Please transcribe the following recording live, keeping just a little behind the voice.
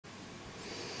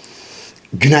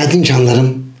Günaydın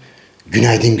canlarım,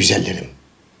 günaydın güzellerim.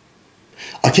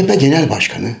 AKP Genel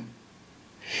Başkanı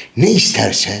ne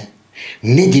isterse,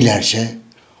 ne dilerse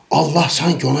Allah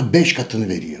sanki ona 5 katını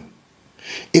veriyor.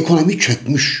 Ekonomi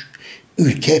çökmüş,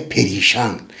 ülke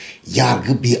perişan,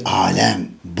 yargı bir alem,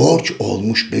 borç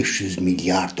olmuş 500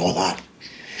 milyar dolar.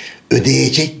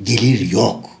 Ödeyecek gelir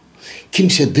yok.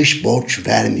 Kimse dış borç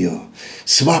vermiyor.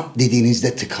 Swap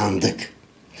dediğinizde tıkandık.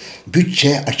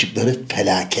 Bütçe açıkları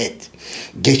felaket.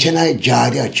 Geçen ay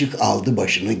cari açık aldı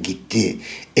başını gitti.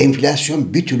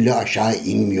 Enflasyon bir türlü aşağı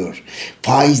inmiyor.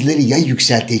 Faizleri ya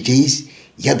yükselteceğiz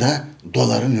ya da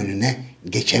doların önüne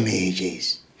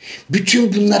geçemeyeceğiz.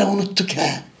 Bütün bunları unuttuk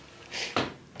ha.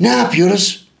 Ne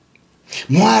yapıyoruz?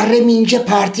 Muharrem İnce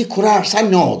parti kurarsa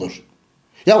ne olur?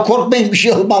 Ya korkmayın, bir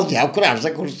şey olmaz ya.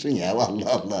 Kurarsa kursun ya. Vallahi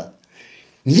Allah.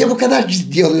 Niye bu kadar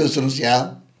ciddi alıyorsunuz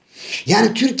ya?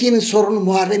 Yani Türkiye'nin sorunu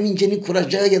Muharrem İnce'nin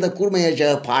kuracağı ya da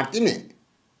kurmayacağı parti mi?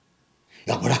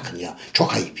 Ya bırakın ya.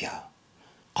 Çok ayıp ya.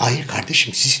 Hayır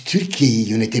kardeşim, siz Türkiye'yi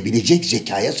yönetebilecek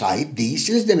zekaya sahip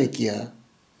değilsiniz demek ki ya.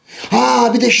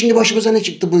 Ha bir de şimdi başımıza ne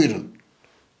çıktı buyurun.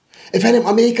 Efendim,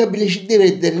 Amerika Birleşik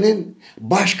Devletleri'nin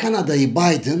başkan adayı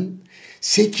Biden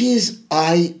 8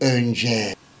 ay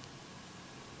önce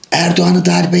Erdoğan'ı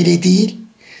darbeyle değil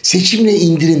seçimle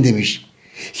indirin demiş.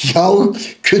 Yahu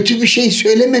kötü bir şey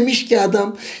söylememiş ki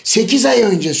adam. 8 ay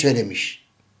önce söylemiş.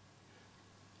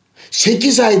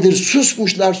 8 aydır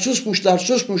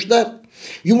susmuşlar.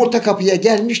 Yumurta kapıya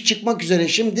gelmiş, çıkmak üzere,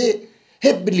 şimdi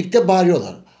hep birlikte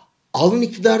bağırıyorlar. Alın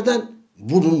iktidardan,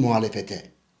 vurun muhalefete.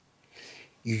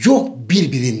 Yok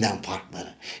birbirinden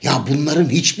farkları. Ya bunların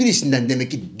hiçbirisinden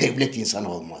demek ki devlet insanı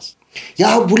olmaz.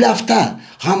 Ya bu lafta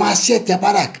hamaset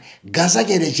yaparak gaza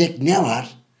gelecek ne var?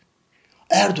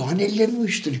 Erdoğan ellerini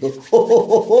uyuşturuyor.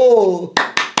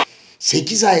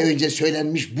 8 ay önce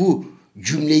söylenmiş bu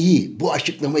cümleyi, bu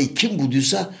açıklamayı kim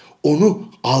bulduysa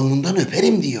onu alnından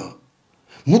öperim diyor.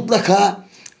 Mutlaka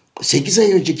 8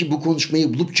 ay önceki bu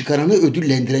konuşmayı bulup çıkaranı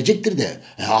ödüllendirecektir de.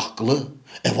 Haklı.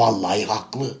 Vallahi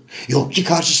haklı. Yok ki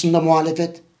karşısında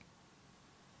muhalefet.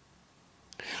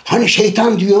 Hani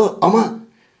şeytan diyor ama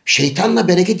şeytanla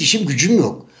bereket işim gücüm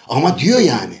yok. Ama diyor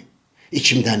yani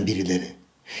içimden birileri.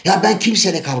 Ya ben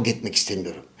kimseyle kavga etmek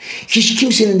istemiyorum. Hiç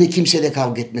kimsenin de kimseyle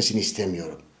kavga etmesini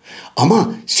istemiyorum.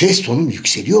 Ama ses tonum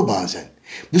yükseliyor bazen.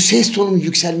 Bu ses tonun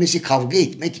yükselmesi kavga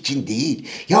etmek için değil.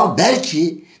 Ya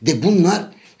belki de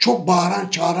bunlar çok bağıran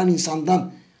çağıran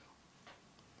insandan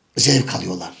zevk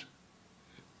alıyorlar.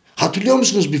 Hatırlıyor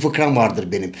musunuz, bir fıkram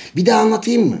vardır benim. Bir daha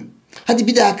anlatayım mı? Hadi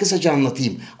bir daha kısaca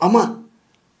anlatayım ama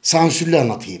sansürlü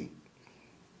anlatayım.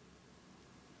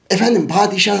 Efendim,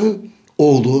 padişahın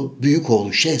oğlu, büyük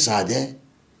oğlu Şehzade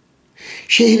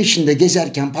şehir içinde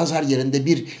gezerken pazar yerinde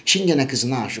bir Çingene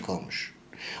kızına aşık olmuş.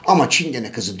 Ama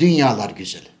Çingene kızı dünyalar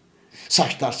güzeli.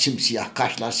 Saçlar simsiyah,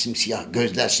 kaşlar simsiyah,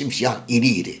 gözler simsiyah, iri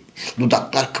iri.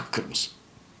 Dudaklar kıpkırmızı.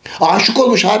 Aşık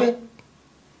olmuş abi.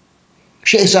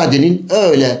 Şehzadenin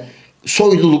öyle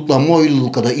soylulukla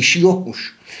moylulukla da işi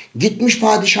yokmuş. Gitmiş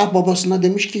padişah babasına,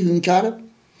 demiş ki hünkârım,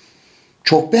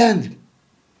 çok beğendim.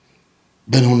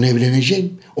 Ben onunla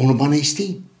evleneceğim. Onu bana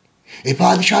isteyin.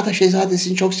 Padişah da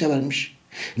şehzadesini çok severmiş.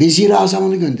 Vezir-i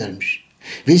Azam'ını göndermiş.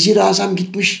 Vezir-i Azam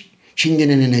gitmiş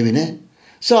Çingene'nin evine.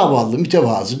 Zavallı,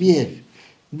 mütevazı bir ev.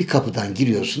 Bir kapıdan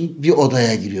giriyorsun, bir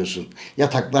odaya giriyorsun.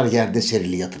 Yataklar yerde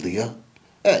serili yatılıyor.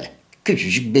 Öyle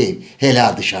küçücük bir ev.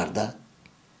 Hela dışarıda.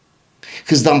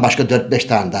 Kızdan başka 4-5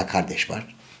 tane daha kardeş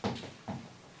var.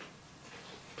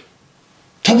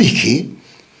 Tabii ki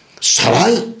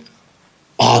saray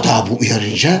adabı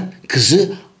uyarınca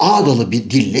kızı ağdalı bir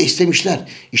dille istemişler.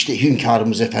 İşte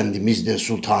hünkârımız efendimiz de,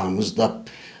 sultanımız da,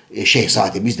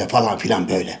 şehzademiz de falan filan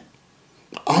böyle.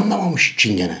 Anlamamış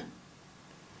Çingene.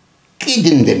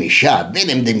 Gidin demiş ya,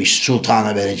 benim demiş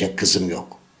sultana verecek kızım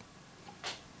yok.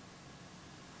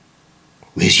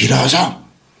 Vezir-i Azam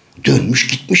dönmüş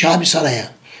gitmiş abi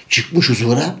saraya. Çıkmış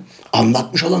huzura,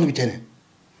 anlatmış olanı biteni.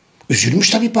 Üzülmüş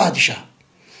tabii padişah.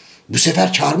 Bu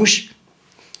sefer çağırmış,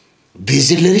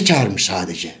 vezirleri çağırmış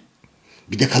sadece.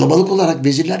 Bir de kalabalık olarak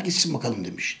vezirler gitsin bakalım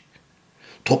demiş.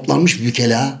 Toplanmış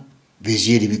vükela,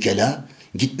 veziri vükela,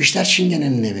 gitmişler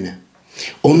Çingene'nin evine.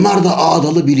 Onlar da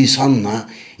ağdalı bir lisanla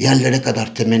yerlere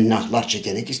kadar temennahlar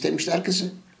çekerek istemişler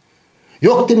kızı.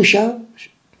 Yok demiş ya,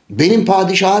 benim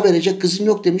padişaha verecek kızım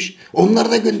yok demiş.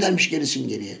 Onları da göndermiş gerisin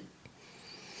geriye.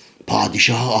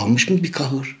 Padişahı almış mı bir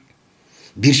kahır?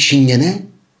 Bir Çingene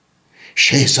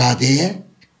şehzadeye,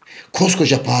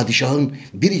 koskoca padişahın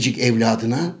biricik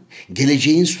evladına,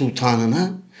 geleceğin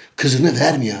sultanına kızını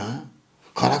vermiyor ha.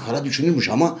 Kara kara düşünülmüş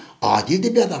ama adil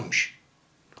de bir adammış.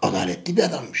 Adaletli bir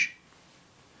adammış.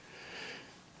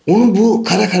 Onun bu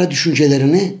kara kara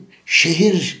düşüncelerini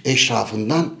şehir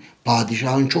eşrafından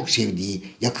padişahın çok sevdiği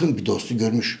yakın bir dostu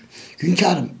görmüş.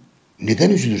 Hünkârım, neden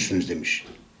üzülürsünüz demiş.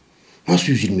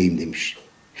 Nasıl üzülmeyeyim demiş.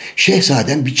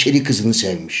 Şehzadem bir çeli kızını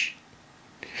sevmiş.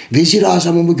 Vezir-i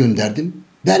azamımı gönderdim.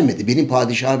 Vermedi. Benim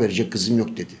padişaha verecek kızım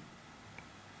yok dedi.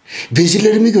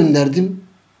 Vezirlerimi gönderdim.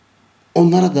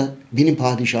 Onlara da benim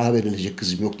padişaha verilecek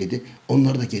kızım yok dedi.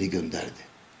 Onları da geri gönderdi.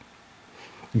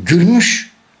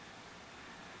 Gülmüş.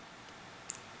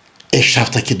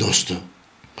 Eşraftaki dostu.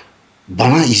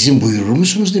 Bana izin buyurur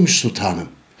musunuz demiş sultanım.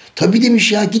 Tabii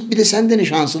demiş ya, git bir de sen dene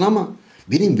şansın ama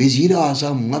benim vezir-i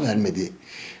azamıma vermedi.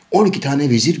 12 tane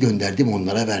vezir gönderdim,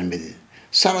 onlara vermedi.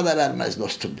 Sana da vermez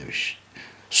dostum demiş.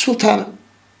 Sultanım,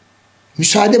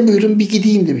 müsaade buyurun bir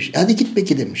gideyim demiş. Hadi git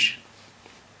peki demiş.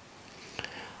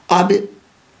 Abi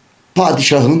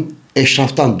padişahın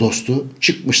eşraftan dostu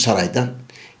çıkmış saraydan,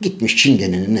 gitmiş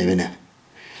Çingene'nin evine.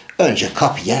 Önce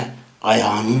kapıya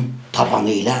ayağının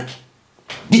tabanıyla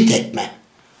bir tekme.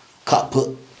 Kapı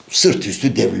sırt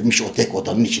üstü devrilmiş o tek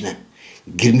odanın içine.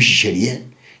 Girmiş içeriye.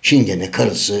 Çingene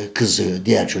karısı, kızı,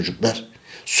 diğer çocuklar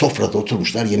sofrada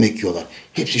oturmuşlar, yemek yiyorlar.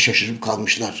 Hepsi şaşırıp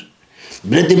kalmışlar.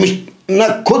 Ne demiş,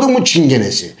 ne kodumu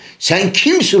Çingenesi. Sen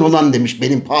kimsin ulan demiş,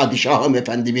 benim padişahım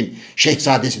efendimin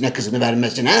şehzadesine kızını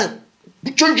vermesin ha?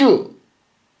 Bu çocuğu.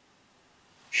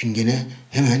 Çingene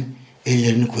hemen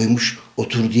ellerini koymuş,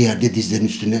 oturduğu yerde dizlerinin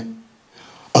üstüne.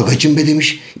 Agacım be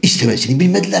demiş, istemesini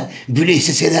bilmediler. Güle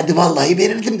isteselerdi vallahi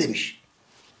verirdim demiş.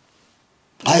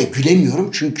 Hayır, gülemiyorum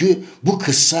çünkü bu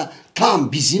kıssa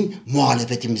tam bizim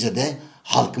muhalefetimize de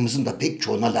halkımızın da pek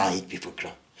çoğuna layık bir fıkra.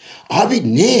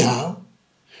 Abi ne ya?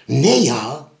 Ne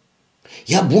ya?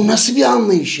 Ya bu nasıl bir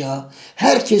anlayış ya?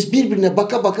 Herkes birbirine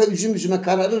baka baka üzüm üzüme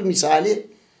kararır misali.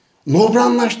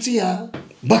 Nobranlaştı ya.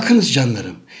 Bakınız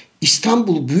canlarım,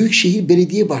 İstanbul Büyükşehir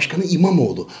Belediye Başkanı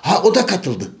İmamoğlu. Ha, o da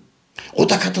katıldı. O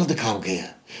da katıldı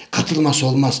kavgaya. Katılması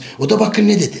olmaz. O da bakın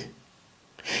ne dedi.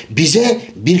 Bize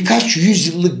birkaç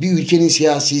yüzyıllık bir ülkenin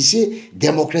siyasisi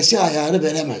demokrasi ayarı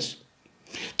veremez.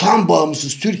 Tam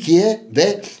bağımsız Türkiye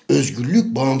ve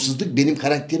özgürlük, bağımsızlık benim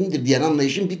karakterimdir diyen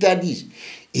anlayışın bir ferdiyiz.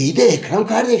 İyi de Ekrem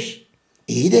kardeş,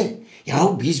 iyi de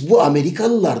ya biz bu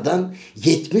Amerikalılardan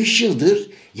 70 yıldır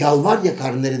yalvar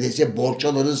yakar neredeyse borç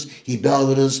alırız, hibe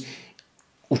alırız,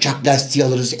 uçak lastiği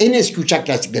alırız. En eski uçak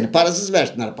lastiklerini parasız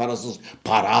versinler, parasız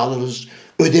para alırız,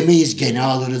 ödemeyiz gene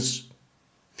alırız.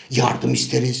 Yardım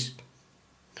isteriz.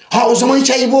 Ha, o zaman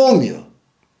hiç ayıbı olmuyor.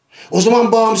 O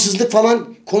zaman bağımsızlık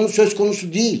falan söz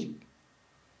konusu değil.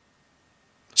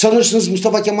 Sanırsınız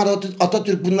Mustafa Kemal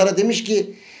Atatürk bunlara demiş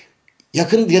ki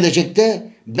yakın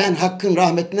gelecekte ben hakkın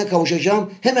rahmetine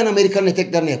kavuşacağım, hemen Amerika'nın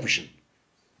eteklerine yapışın.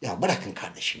 Ya bırakın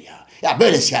kardeşim ya. Ya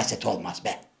böyle siyaset olmaz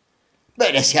be.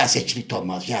 Böyle siyasetçilik de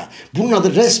olmaz ya. Bunun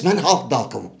adı resmen halk dal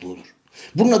kavukluğudur.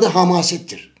 Bunun adı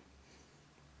hamasettir.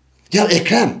 Ya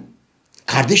Ekrem,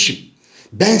 kardeşim,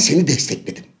 ben seni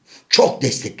destekledim. Çok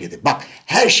destekledim. Bak,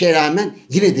 her şeye rağmen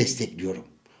yine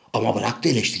destekliyorum. Ama bırak da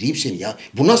eleştireyim seni ya.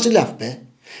 Bu nasıl laf be?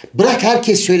 Bırak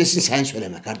herkes söylesin, sen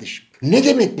söyleme kardeşim. Ne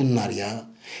demek bunlar ya?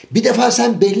 Bir defa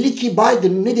sen belli ki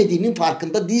Biden'ın ne dediğinin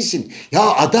farkında değilsin. Ya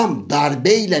adam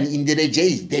darbeyle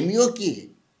indireceğiz demiyor ki.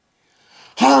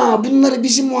 Ha, bunları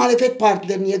bizim muhalefet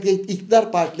partilerini ya da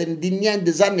iktidar partilerini dinleyen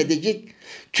de zannedecek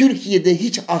Türkiye'de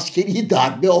hiç askeri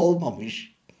darbe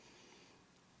olmamış.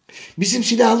 Bizim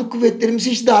silahlı kuvvetlerimiz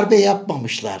hiç darbe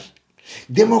yapmamışlar.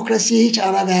 Demokrasiye hiç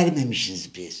ara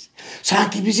vermemişiz biz.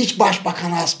 Sanki biz hiç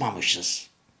başbakanı asmamışız.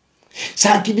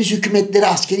 Sanki biz hükümetleri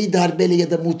askeri darbeyle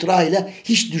ya da muhtırayla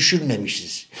hiç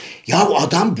düşürmemişiz. Ya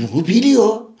adam bunu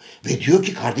biliyor ve diyor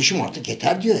ki kardeşim artık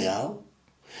yeter diyor ya.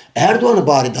 Erdoğan'ı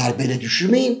bari darbeyle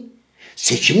düşürmeyin,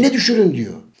 seçimle düşürün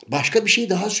diyor. Başka bir şey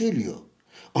daha söylüyor.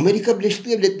 Amerika Birleşik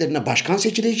Devletleri'ne başkan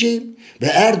seçileceğim ve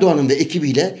Erdoğan'ın ve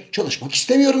ekibiyle çalışmak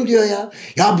istemiyorum diyor ya.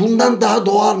 Ya bundan daha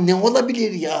doğal ne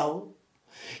olabilir ya?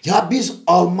 Ya biz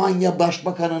Almanya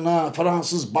Başbakanına,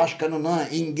 Fransız Başkanına,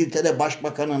 İngiltere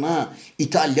Başbakanına,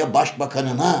 İtalya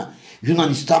Başbakanına,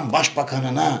 Yunanistan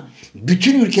Başbakanına,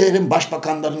 bütün ülkelerin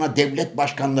başbakanlarına, devlet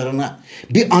başkanlarına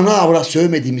bir ana avrat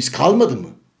sövmediğimiz kalmadı mı?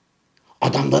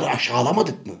 Adamları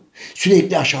aşağılamadık mı?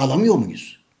 Sürekli aşağılamıyor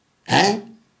muyuz? He?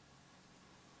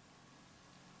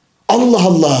 Allah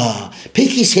Allah!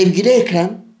 Peki sevgili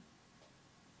Ekrem,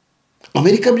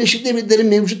 Amerika Birleşik Devletleri'nin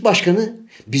mevcut başkanı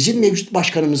bizim mevcut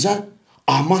başkanımıza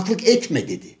ahmaklık etme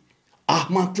dedi.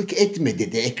 Ahmaklık etme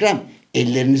dedi Ekrem.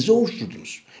 Ellerinizi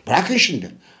ovuşturdunuz. Bırakın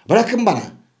şimdi. Bırakın bana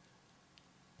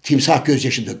timsah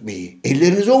gözyaşı dökmeyi.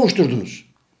 Ellerinizi ovuşturdunuz.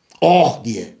 Oh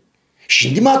diye.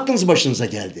 Şimdi mi aklınız başınıza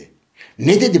geldi?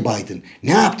 Ne dedi Biden?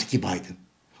 Ne yaptı ki Biden?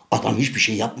 Adam hiçbir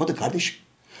şey yapmadı kardeşim.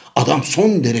 Adam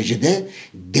son derecede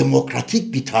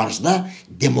demokratik bir tarzda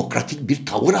demokratik bir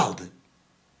tavır aldı.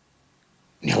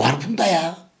 Ne var bunda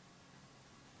ya?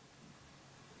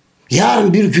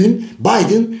 Yarın bir gün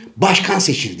Biden başkan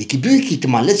seçildi ki büyük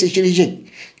ihtimalle seçilecek.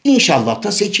 İnşallah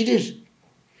da seçilir.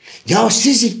 Ya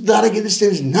siz iktidara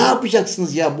gelirseniz ne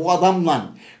yapacaksınız ya bu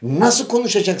adamla? Nasıl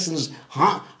konuşacaksınız?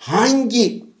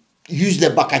 Hangi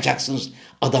yüzle bakacaksınız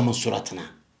adamın suratına?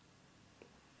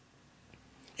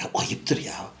 Ya ayıptır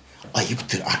ya.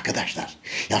 Ayıptır arkadaşlar.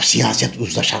 Ya siyaset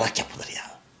uzlaşarak yapılır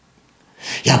ya.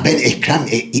 Ya ben Ekrem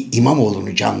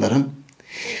İmamoğlu'nu canlarım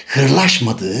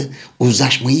hırlaşmadığı,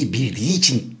 uzlaşmayı bildiği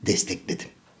için destekledim.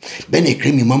 Ben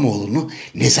Ekrem İmamoğlu'nu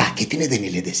nezaketi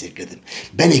nedeniyle destekledim.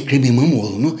 Ben Ekrem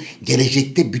İmamoğlu'nu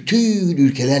gelecekte bütün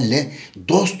ülkelerle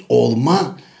dost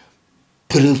olma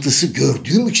pırıltısı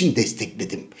gördüğüm için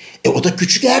destekledim. O da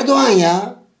küçük Erdoğan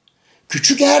ya.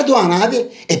 Küçük Erdoğan abi.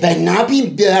 Ben ne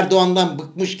yapayım bir Erdoğan'dan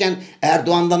bıkmışken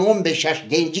Erdoğan'dan 15 yaş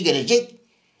genci gelecek.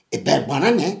 Bana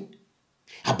ne?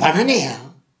 Bana ne ya?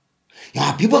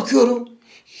 Ya bir bakıyorum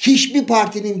hiçbir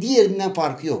partinin diğerinden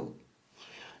farkı yok.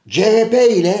 CHP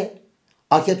ile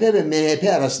AKP ve MHP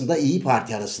arasında, İyi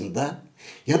Parti arasında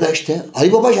ya da işte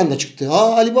Ali Babacan da çıktı.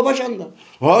 Ali Babacan da.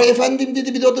 Efendim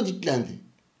dedi bir de o da diklendi.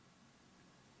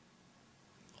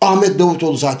 Ahmet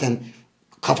Davutoğlu zaten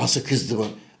kafası kızdı mı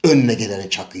önüne gelene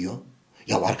çakıyor.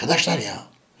 Ya arkadaşlar ya.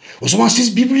 O zaman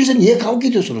siz birbirinize niye kavga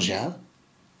ediyorsunuz ya?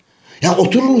 Ya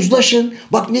oturun uzlaşın.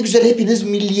 Bak ne güzel hepiniz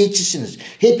milliyetçisiniz.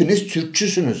 Hepiniz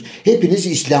Türkçüsünüz. Hepiniz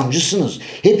İslamcısınız.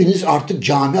 Hepiniz artık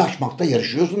cami açmakta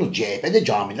yarışıyorsunuz. CHP'de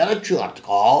camiler açıyor artık.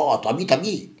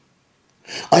 Tabii.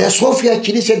 Ayasofya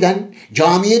kiliseden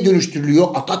camiye dönüştürülüyor.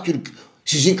 Atatürk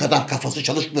sizin kadar kafası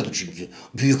çalışmıyordu çünkü.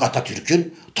 Büyük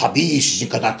Atatürk'ün tabii sizin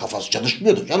kadar kafası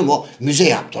çalışmıyordu. Canım o müze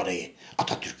yaptı orayı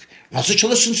Atatürk. Nasıl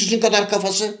çalışsın sizin kadar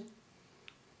kafası?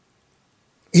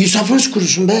 İnsafınız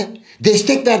kurusun be.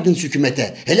 Destek verdiniz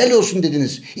hükümete. Helal olsun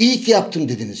dediniz. İyi ki yaptım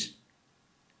dediniz.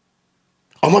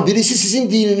 Ama birisi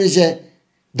sizin dininize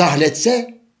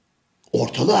dahletse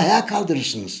ortalığı ayağa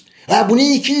kaldırırsınız. Bu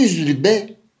ne ikiyüzlülük be?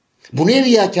 Bu ne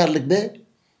riyakarlık be?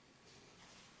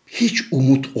 Hiç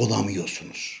umut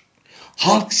olamıyorsunuz.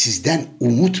 Halk sizden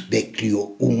umut bekliyor.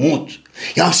 Umut.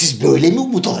 Ya siz böyle mi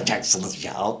umut olacaksınız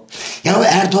ya? Ya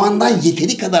Erdoğan'dan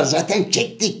yeteri kadar zaten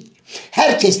çektik.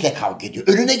 Herkesle kavga ediyor.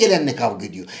 Önüne gelenle kavga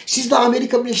ediyor. Siz de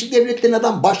Amerika Birleşik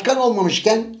Devletleri'nden başkan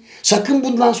olmamışken sakın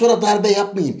bundan sonra darbe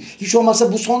yapmayın. Hiç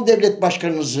olmazsa bu son devlet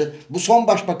başkanınızı, bu son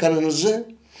başbakanınızı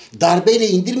darbeyle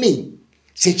indirmeyin.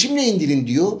 Seçimle indirin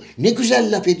diyor. Ne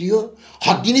güzel laf ediyor.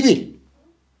 Haddini bil.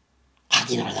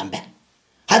 Hadi in oradan be.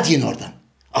 Hadi in oradan.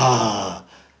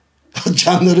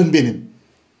 Canlarım benim.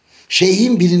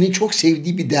 Şeyhin birinin çok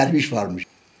sevdiği bir derviş varmış.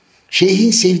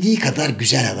 Şeyhin sevdiği kadar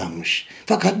güzel adammış.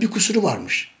 Fakat bir kusuru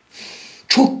varmış.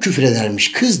 Çok küfür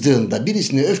edermiş. Kızdığında,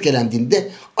 birisine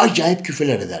öfkelendiğinde acayip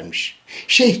küfürler edermiş.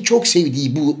 Şeyh çok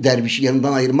sevdiği bu dervişi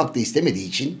yanından ayırmak da istemediği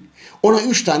için ona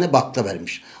 3 tane bakla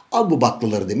vermiş. Al bu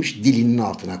baklaları demiş, dilinin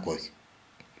altına koy.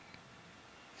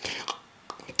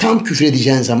 Tam küfür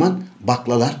edeceğin zaman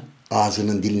baklalar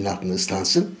ağzının dilinin altında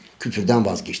ıslansın, küfürden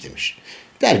vazgeç demiş.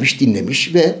 Derviş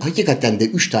dinlemiş ve hakikaten de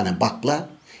 3 tane bakla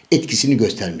etkisini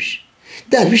göstermiş.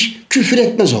 Derviş küfür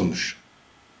etmez olmuş.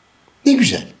 Ne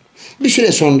güzel. Bir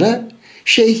süre sonra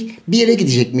şeyh bir yere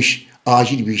gidecekmiş.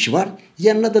 Acil bir işi var.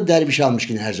 Yanına da derviş almış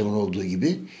yine her zaman olduğu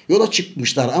gibi. Yola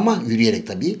çıkmışlar ama yürüyerek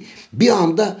tabii. Bir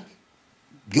anda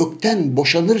gökten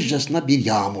boşanırcasına bir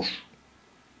yağmur.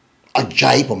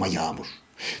 Acayip ama yağmur.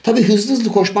 Tabii hızlı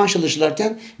hızlı koşmaya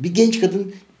çalışırlarken bir genç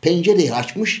kadın pencereyi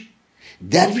açmış.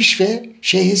 Derviş ve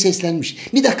şeyhe seslenmiş.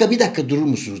 Bir dakika durur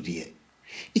musunuz diye.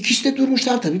 İkisi de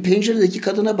durmuşlar tabii. Penceredeki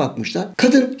kadına bakmışlar.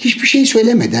 Kadın hiçbir şey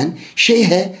söylemeden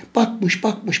şeyhe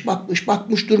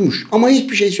bakmış durmuş. Ama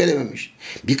hiçbir şey söylememiş.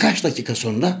 Birkaç dakika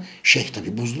sonra şeyh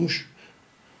tabii bozulmuş.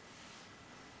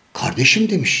 Kardeşim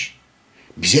demiş.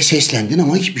 Bize seslendin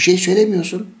ama hiçbir şey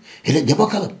söylemiyorsun. Hele de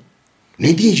bakalım.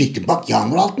 Ne diyecektin? Bak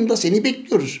yağmur altında seni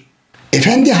bekliyoruz.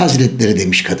 Efendi Hazretleri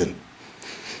demiş kadın.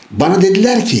 Bana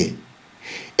dediler ki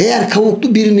eğer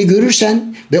kavuklu birini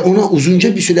görürsen ve ona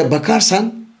uzunca bir süre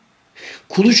bakarsan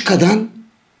kuluçkadan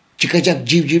çıkacak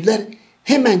civcivler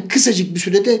hemen kısacık bir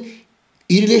sürede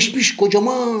irileşmiş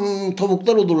kocaman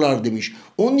tavuklar olurlar demiş.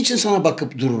 Onun için sana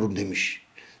bakıp dururum demiş.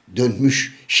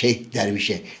 Dönmüş şeyh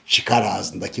dervişe çıkar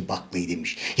ağzındaki baklayı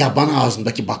demiş. Ya bana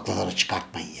ağzındaki baklaları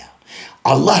çıkartmayın ya.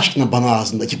 Allah aşkına bana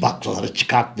ağzındaki baklaları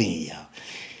çıkartmayın ya.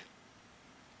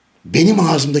 Benim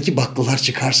ağzımdaki baklalar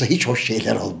çıkarsa hiç hoş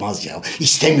şeyler olmaz ya.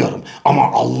 İstemiyorum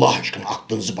ama Allah aşkına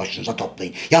aklınızı başınıza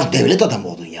toplayın. Ya devlet adamı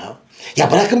olun ya.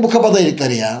 Ya bırakın bu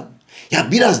kabadayılıkları ya.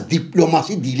 Ya biraz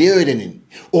diplomasi dili öğrenin.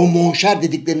 O monşer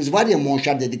dedikleriniz var ya,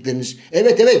 monşer dedikleriniz.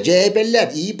 Evet evet,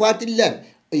 CHP'liler, İyi Partililer,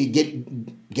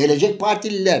 Gelecek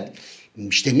Partililer,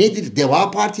 işte nedir,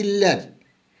 Deva Partililer.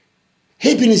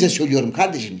 Hepinize söylüyorum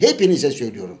kardeşim, hepinize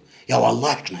söylüyorum. Ya Allah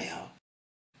aşkına ya.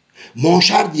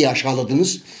 Monşer diye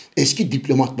aşağıladığınız eski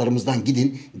diplomatlarımızdan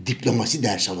gidin, diplomasi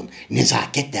ders alın,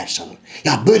 nezaket ders alın.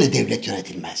 Ya böyle devlet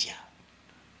yönetilmez ya.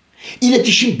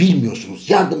 İletişim bilmiyorsunuz,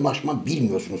 yardımlaşma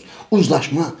bilmiyorsunuz,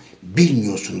 uzlaşma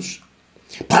bilmiyorsunuz,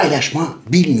 paylaşma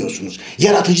bilmiyorsunuz,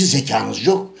 yaratıcı zekanız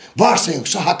yok, varsa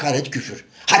yoksa hakaret, küfür.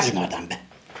 Hadi in oradan be,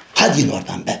 hadi in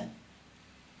oradan be.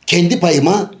 Kendi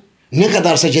payıma ne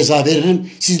kadarsa ceza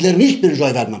veririm, sizlerin hiçbirine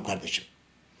oy vermem kardeşim.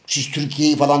 Siz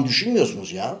Türkiye'yi falan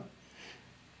düşünmüyorsunuz ya.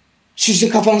 Sizin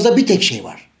kafanızda bir tek şey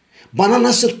var. Bana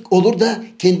nasıl olur da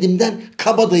kendimden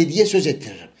kabadayı diye söz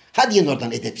ettiririm. Hadi in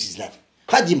oradan edepsizler.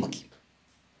 Hadi in bakayım.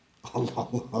 Allah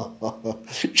Allah.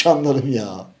 Canlarım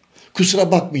ya.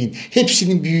 Kusura bakmayın.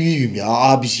 Hepsinin büyüğüyüm ya.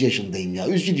 Abisi yaşındayım ya.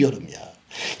 Üzülüyorum ya.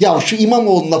 Ya şu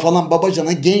İmamoğlu'na falan,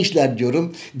 Babacan'a gençler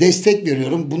diyorum. Destek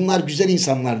veriyorum. Bunlar güzel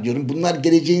insanlar diyorum. Bunlar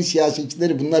geleceğin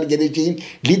siyasetçileri. Bunlar geleceğin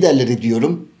liderleri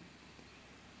diyorum.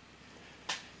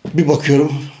 Bir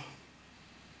bakıyorum.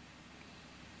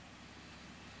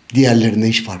 Diğerlerine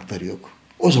hiç farkları yok.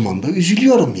 O zaman da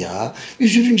üzülüyorum ya.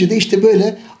 Üzülünce de işte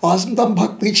böyle ağzımdan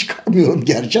baklayı çıkarmıyorum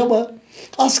gerçi ama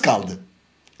az kaldı.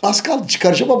 Az kaldı,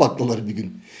 çıkaracağım o baklaları bir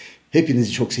gün.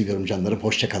 Hepinizi çok seviyorum canlarım.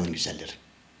 Hoşça kalın güzellerim.